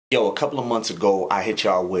Yo, a couple of months ago, I hit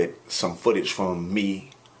y'all with some footage from me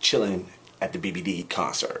chilling at the BBD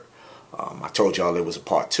concert. I told y'all it was a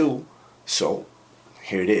part 2, so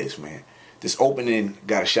here it is, man. This opening,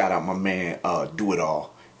 gotta shout out my man, Do It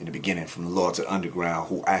All, in the beginning, from the Lords of Underground,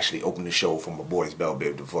 who actually opened the show for my boys,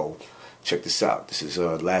 Blvd. Check this out. This is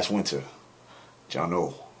last winter.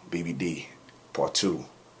 JohnOllie, BBD, part 2.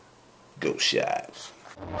 Go Shives.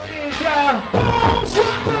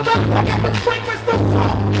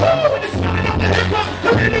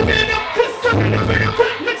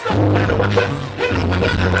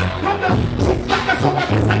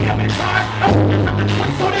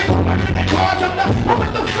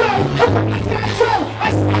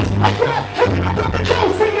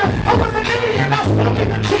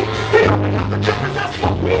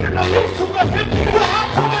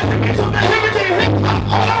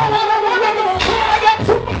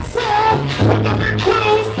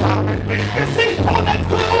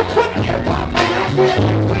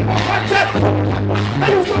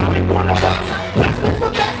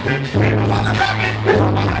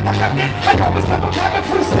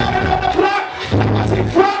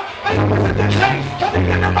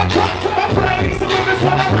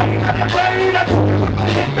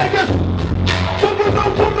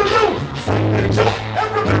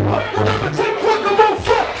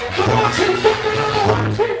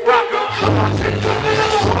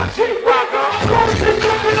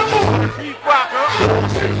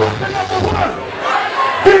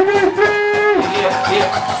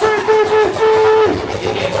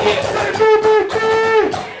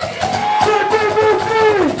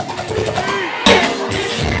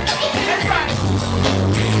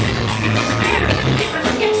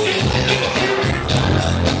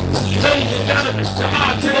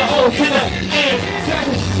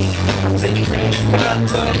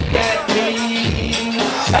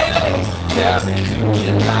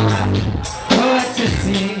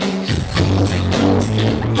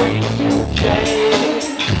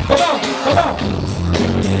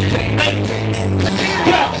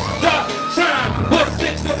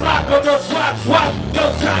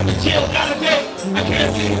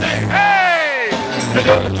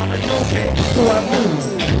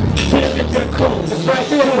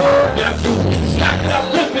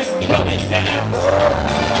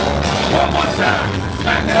 One more time,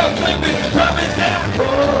 smack it up, flip it, drop it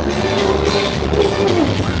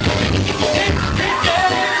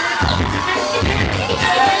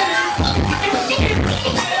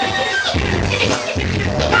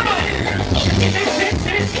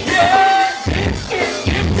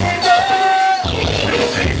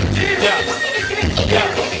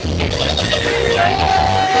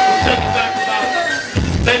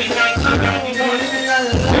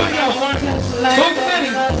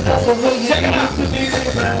check it out.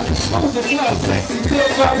 Smooth and slow, sexy till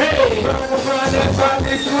my hey.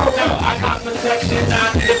 I got protection,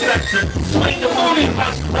 not deflection. Swing the booty, my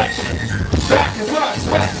correction. Back is what,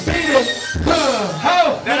 sweat, beating. Ho,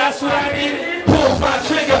 then I swear I need it. Pull my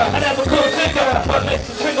trigger, I never could figure. But makes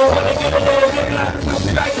the trigger when I get a little bit like a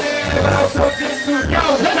pussy right there. But also get to yo.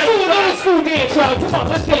 Let's do an old school dance, y'all. Come on,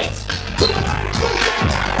 let's dance.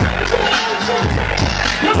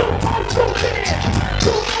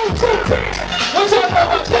 What's up,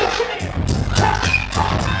 about this?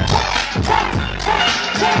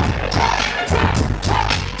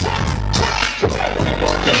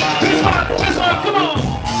 This one, come on.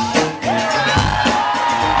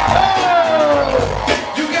 Oh,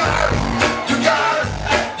 you got it, you got it,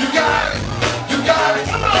 you got it, you got it,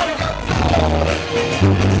 come on.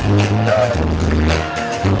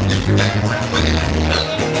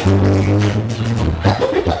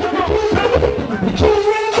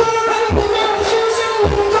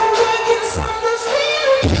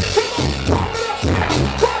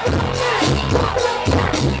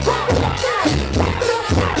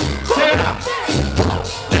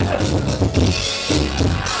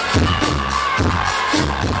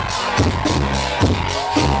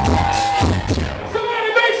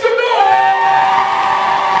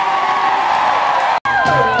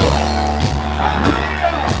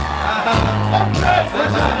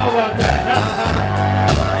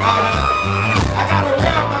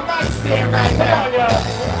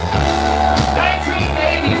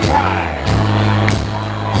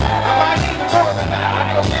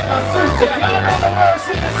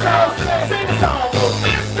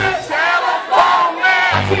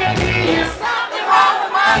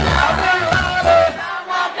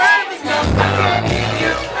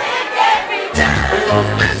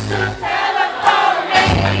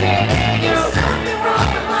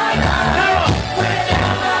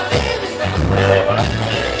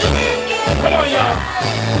 Come on, y'all.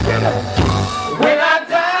 When I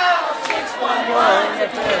dial 611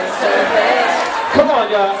 to service. Come on,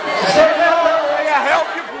 y'all. Say hello. May I help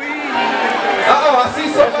you, please? Uh-oh, I see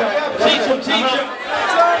somebody else. Teach him, teach him.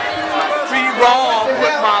 Be wrong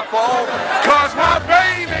with my phone, cause my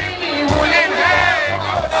baby wouldn't hang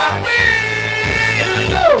on me.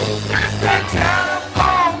 It's the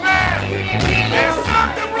telephone, man. There's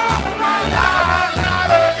something wrong with my life. I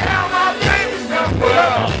don't have my baby's number.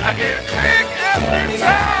 I get a pick every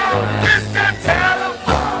time. It's the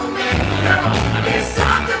telephone, man. There's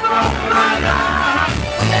something wrong with my life.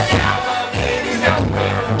 I don't have my baby's number.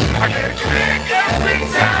 I get a pick every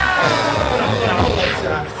time.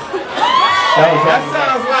 That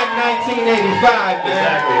sounds like 1985, man.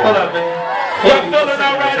 Exactly. Hold up, man. Y'all feeling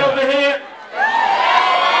all right over here?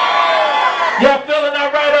 Y'all feeling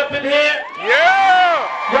all right up in here? Yeah!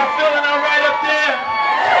 Y'all feeling all right up there?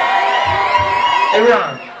 Hey,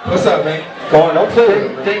 Ron. What's up, man? Going on,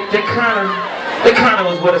 please. They kind of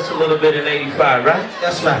was with us a little bit in 85, right?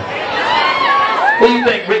 That's right. What do you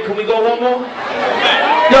think, Rick? Can we go one more?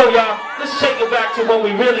 Yo, y'all, let's take it back to when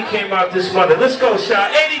we really came out this Monday. Let's go, Shy.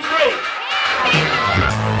 83.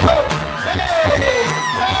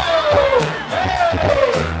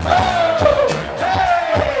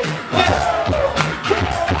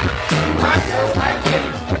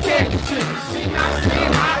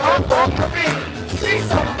 She's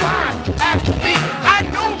so fine after me. I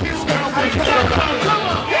know this girl will come.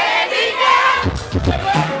 Baby girl,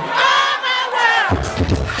 oh my world,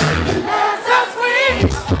 you're so sweet,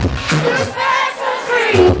 you're so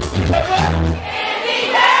sweet. Baby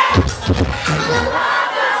girl, I love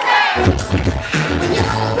to stay when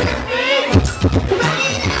you're with me.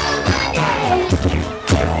 Right on my day.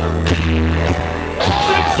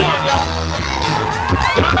 Sing song, y'all.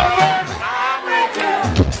 I'm with you.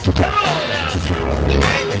 Come on now. You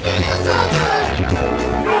make me feel so good.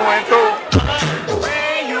 Going through the way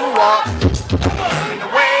you walk, and the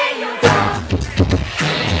way you talk.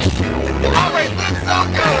 You always look so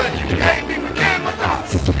good. You make me forget my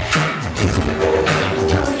thoughts. Do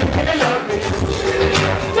you really love me?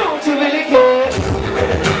 Don't you really care?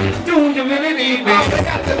 Do you really need me? I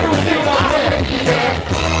got the new thing on there.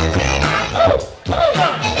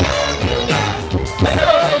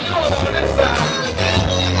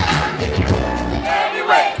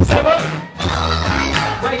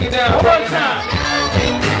 Break it down. One more time.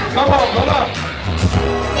 Come on.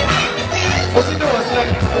 What you doing, Slick?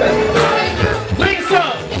 Lead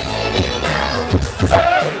some.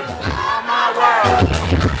 All my world.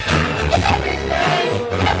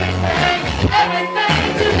 Everything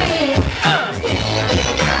to me.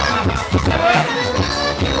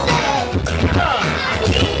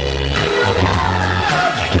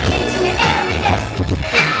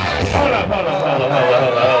 Hold up.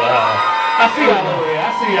 I see y'all over here. I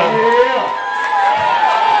see y'all.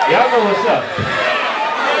 Y'all know what's up.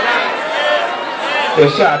 Yo,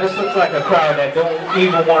 Shy, this looks like a crowd that don't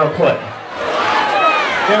even want to play.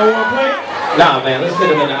 They don't want to play? Nah, man, let's hit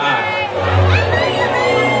them in the eye.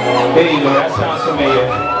 There you go. That sounds familiar.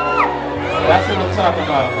 That's what I'm talking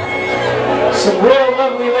about. Some real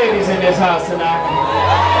lovely ladies in this house tonight.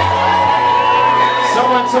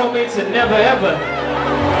 Someone told me to never, ever,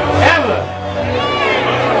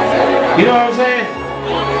 you know what I'm saying?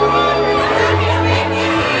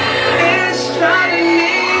 It's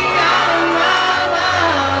trying out of my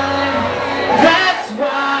mind. That's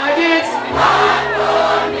why it's hard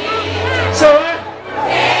for me. So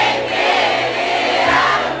can't get it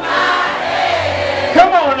out of my head.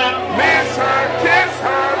 Come on now. Miss her, kiss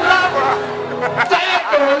her, love her. That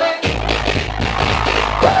girl is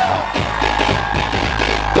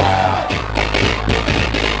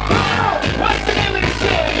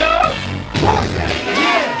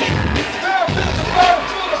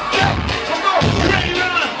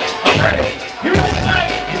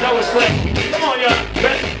come on, y'all.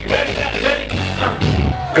 Ready?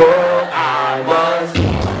 Girl, I was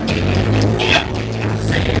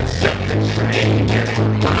saying something strange in my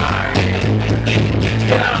mind.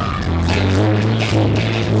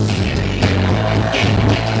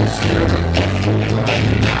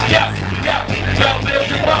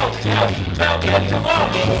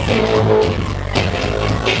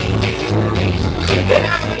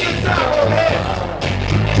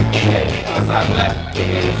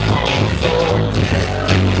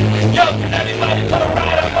 Yo, can anybody put a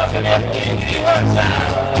ride up in that BBD one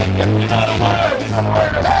time? If you know the words,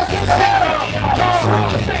 that's the shit.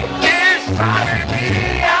 It's driving me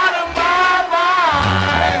out of my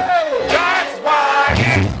mind. That's why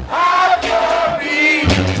it's hard for me.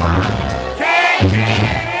 Can't get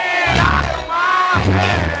it out of my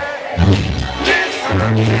head.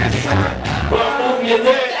 Listen. Well, move your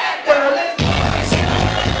leg.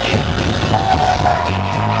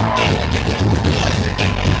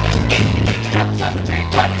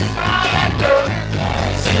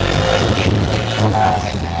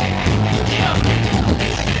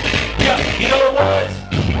 Yeah, you know what?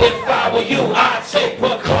 If I were you, I'd take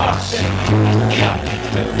precaution. Yeah,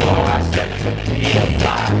 before I step to be a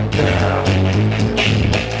fly girl.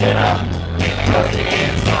 Get up, put your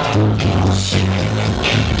hands on.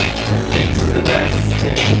 Into the best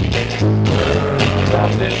thing.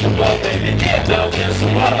 Love this love, baby, love this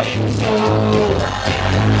love.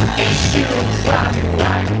 Shoes rocking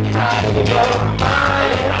like out of the world. I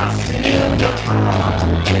still your heart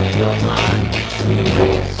in your mind.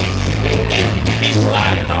 He's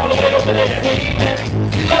sliding all the way over there.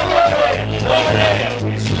 Over there.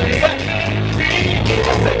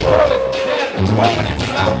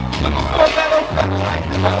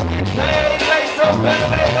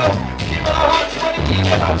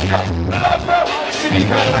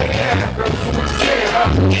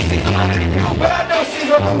 But I know she's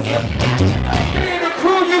a loser. Me and the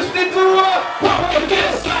crew used to do pump your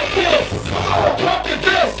fist like this. Pump your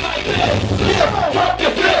fist like this. Yeah, pump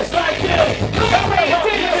your fist like this.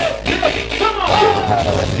 Come on, come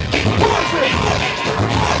on.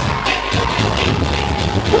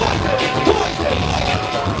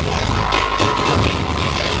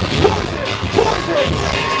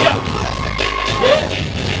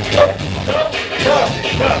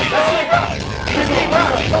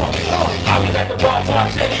 I was at the bar,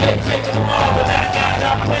 taking them all, but that night I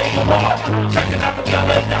played them all. Checking out the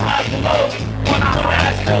fella at the hospital. When I'm on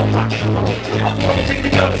that still rocking the road. I'm going to take the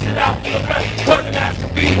girl to sit out for the rest. Put the mask to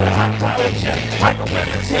be with a hot power check. Michael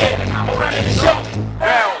Bennet's here, and I'm running the show.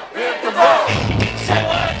 Now, hit the road. Say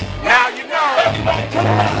what? Now you know. Everybody come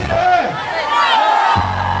on.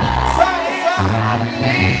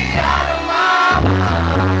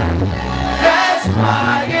 That's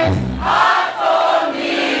why it's hard for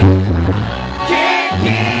me. Can't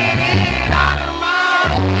get it out of my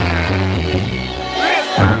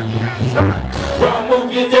mind. Well,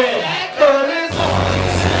 move your dead.